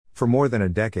For more than a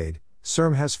decade,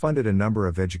 SERM has funded a number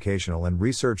of educational and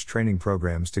research training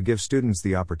programs to give students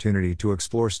the opportunity to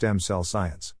explore stem cell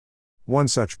science. One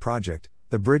such project,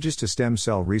 the Bridges to Stem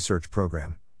Cell Research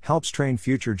Program, helps train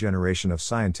future generation of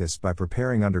scientists by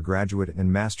preparing undergraduate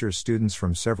and master's students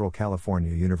from several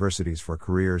California universities for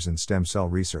careers in stem cell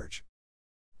research.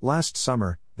 Last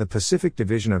summer, the Pacific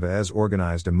Division of AES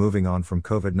organized a Moving On from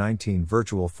COVID-19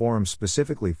 virtual forum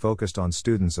specifically focused on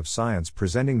students of science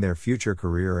presenting their future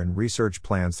career and research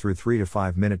plans through 3 to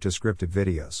 5 minute descriptive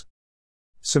videos.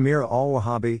 Samira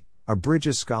Alwahabi, a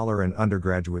Bridges scholar and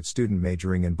undergraduate student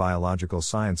majoring in biological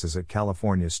sciences at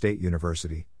California State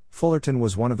University, Fullerton,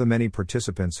 was one of the many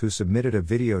participants who submitted a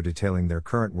video detailing their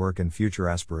current work and future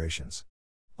aspirations.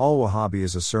 Alwahabi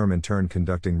is a SERM intern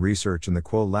conducting research in the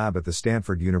Quo Lab at the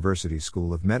Stanford University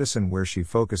School of Medicine, where she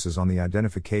focuses on the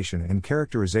identification and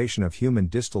characterization of human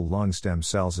distal lung stem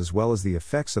cells as well as the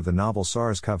effects of the novel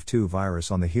SARS-CoV-2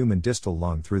 virus on the human distal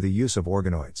lung through the use of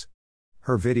organoids.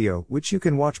 Her video, which you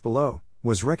can watch below,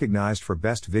 was recognized for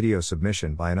Best Video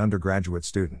Submission by an undergraduate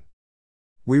student.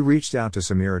 We reached out to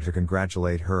Samira to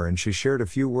congratulate her, and she shared a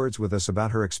few words with us about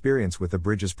her experience with the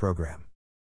Bridges program.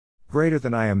 Greater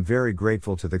than I am very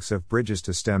grateful to the XF Bridges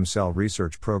to Stem Cell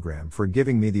Research Program for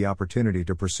giving me the opportunity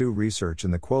to pursue research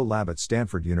in the Quo Lab at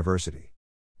Stanford University.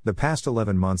 The past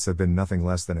 11 months have been nothing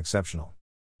less than exceptional.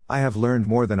 I have learned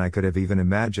more than I could have even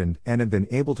imagined and have been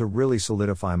able to really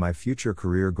solidify my future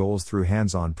career goals through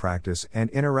hands-on practice and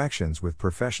interactions with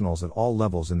professionals at all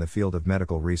levels in the field of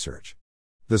medical research.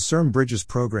 The SERM Bridges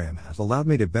program has allowed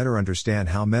me to better understand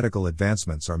how medical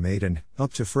advancements are made and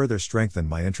help to further strengthen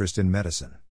my interest in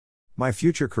medicine. My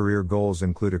future career goals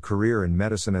include a career in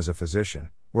medicine as a physician,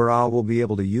 where I will be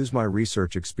able to use my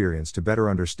research experience to better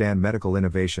understand medical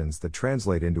innovations that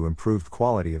translate into improved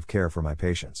quality of care for my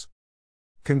patients.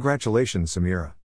 Congratulations, Samira.